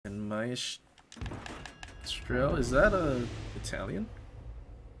Maestro, is that a Italian?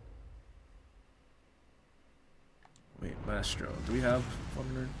 Wait, Maestro. Do we have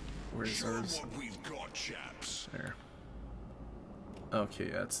 100? Where's ours? What we've got, chaps. There. Okay,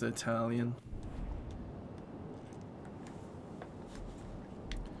 that's the Italian.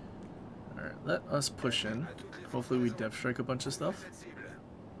 Alright, let us push in. Hopefully we depth strike a bunch of stuff.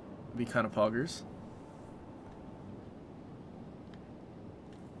 Be kind of poggers.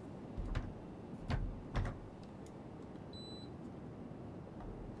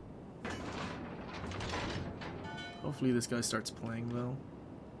 Hopefully this guy starts playing though.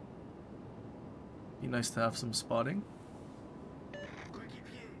 Be nice to have some spotting.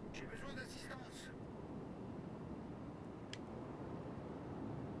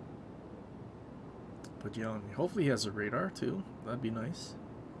 But yeah, hopefully he has a radar too. That'd be nice.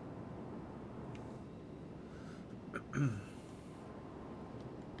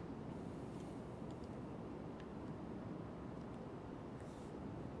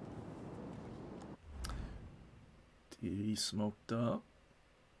 He smoked up.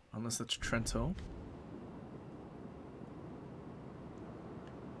 Unless that's Trento.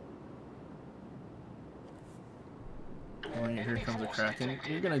 Oh, here comes a Kraken.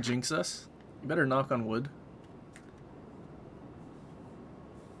 You're gonna jinx us. You better knock on wood.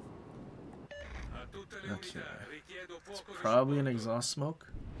 Okay. It's probably an exhaust smoke.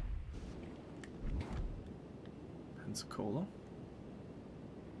 Pensacola.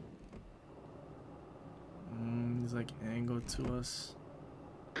 He's like angled to us.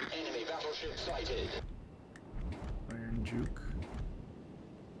 Enemy battleship sighted. Iron Juke.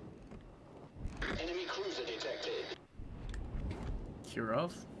 Enemy cruiser detected.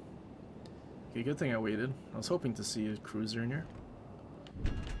 Kirov. Okay, good thing I waited. I was hoping to see a cruiser in here.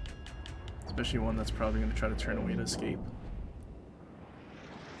 Especially one that's probably going to try to turn away to escape.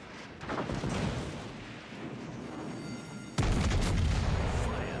 Ugh,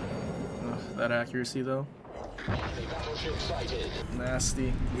 that accuracy though. Enemy battleship sighted.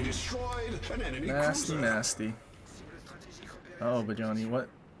 Nasty. We destroyed an enemy Nasty, cruiser. nasty. Oh, but Johnny, what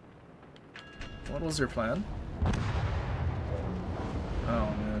was your plan?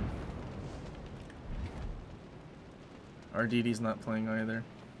 Oh man. RDD's not playing either.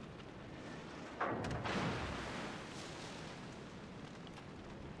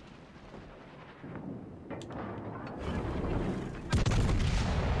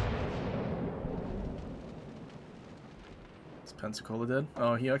 Is Pensacola dead?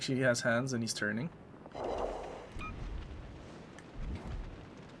 Oh, he actually has hands and he's turning. No,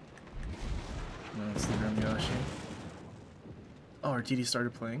 it's the Gramyashi. Oh, RTD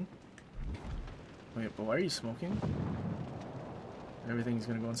started playing. Wait, but why are you smoking? Everything's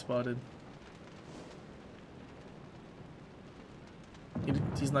gonna go unspotted.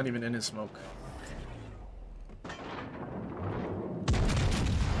 He's not even in his smoke.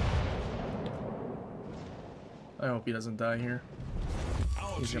 I hope he doesn't die here.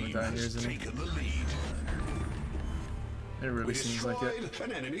 He's gonna die here, isn't he? It really seems like it.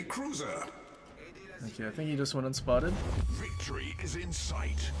 An enemy cruiser. Okay, I think he just went unspotted. Victory is in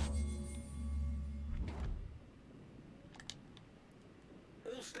sight.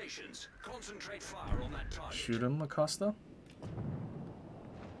 All stations, concentrate fire on that target. Shoot him, Acosta.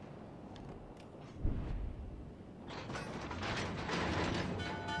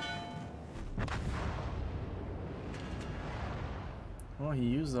 Well, he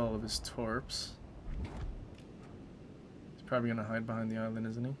used all of his torps. He's probably gonna hide behind the island,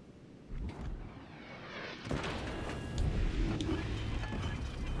 isn't he?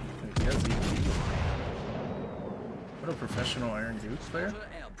 What a professional Iron Duke player.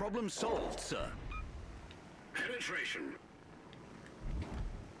 Problem solved, sir. Penetration.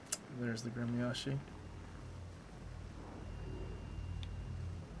 There's the Gramyashi.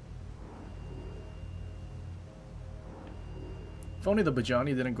 If only the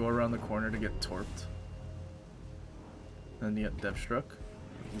Bajani didn't go around the corner to get torped. And yet depth struck.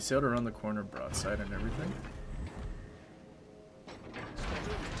 He sailed around the corner broadside and everything.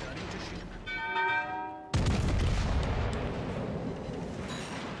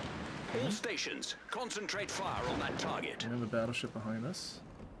 All stations, concentrate fire on that target. We have a battleship behind us.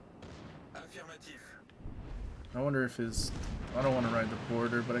 I wonder if his... I don't want to ride the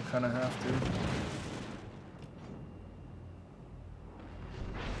border, but I kind of have to.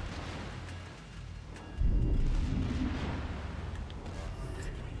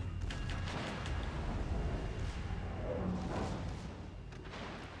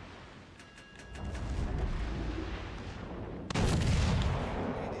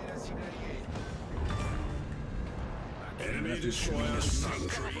 Enemy destroyer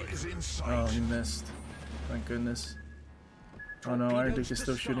sunk is sight. Oh, he missed. Thank goodness. Oh no, Iron Duke is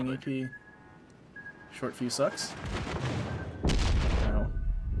still shooting EP. Short fuse sucks. Ow.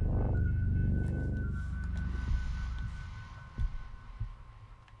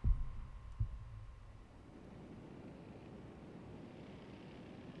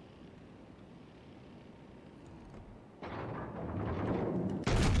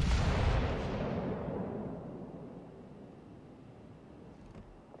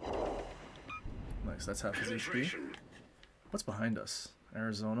 Nice, that's half his HP. What's behind us?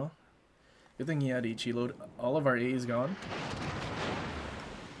 Arizona. Good thing he had HE load. All of our A is gone.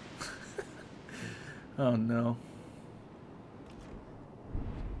 Oh no.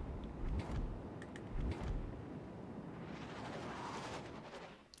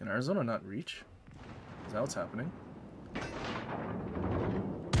 Can Arizona not reach? Is that what's happening?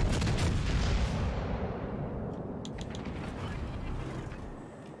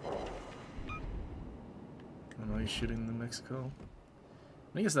 I know he's shooting the Mexico.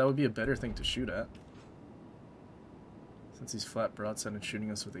 I guess that would be a better thing to shoot at. Since he's flat broadside and shooting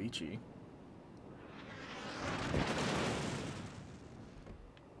us with HE.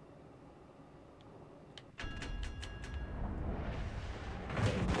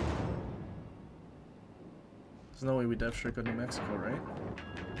 There's no way we def strike on New Mexico, right?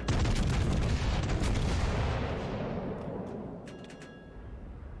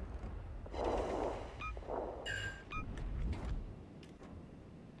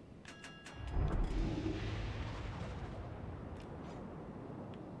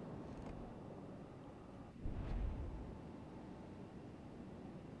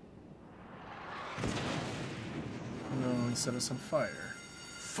 No, he set us on fire.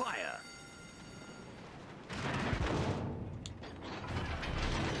 Fire!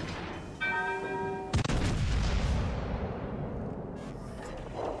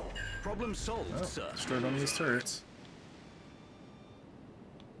 Problem solved, Oh, sir. destroyed on these turrets.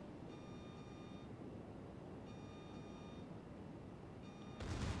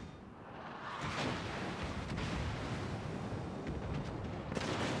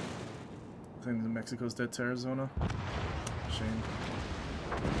 I think Mexico's dead to Arizona. Shame.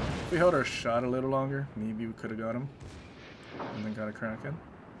 If we held our shot a little longer, maybe we could have got him. And then got a Kraken.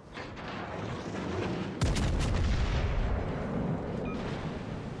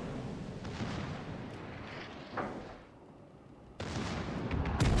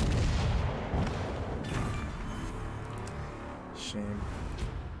 Shame.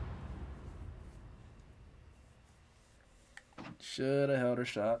 Should have held our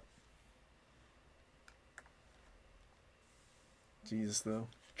shot. Jesus, though.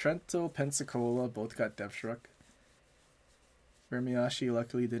 Trento, Pensacola both got depth struck. Vermiashi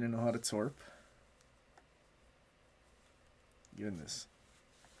luckily didn't know how to torp. Goodness.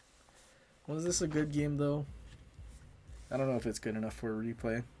 Was this a good game, though? I don't know if it's good enough for a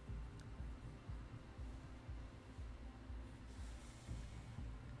replay.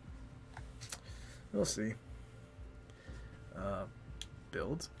 We'll see.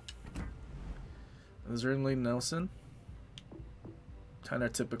 Build. Zernley Nelson. Kind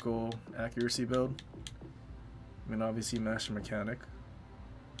of typical accuracy build. I mean, obviously Master Mechanic.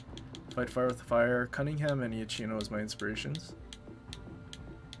 Fight fire with fire. Cunningham and Iachino is my inspirations.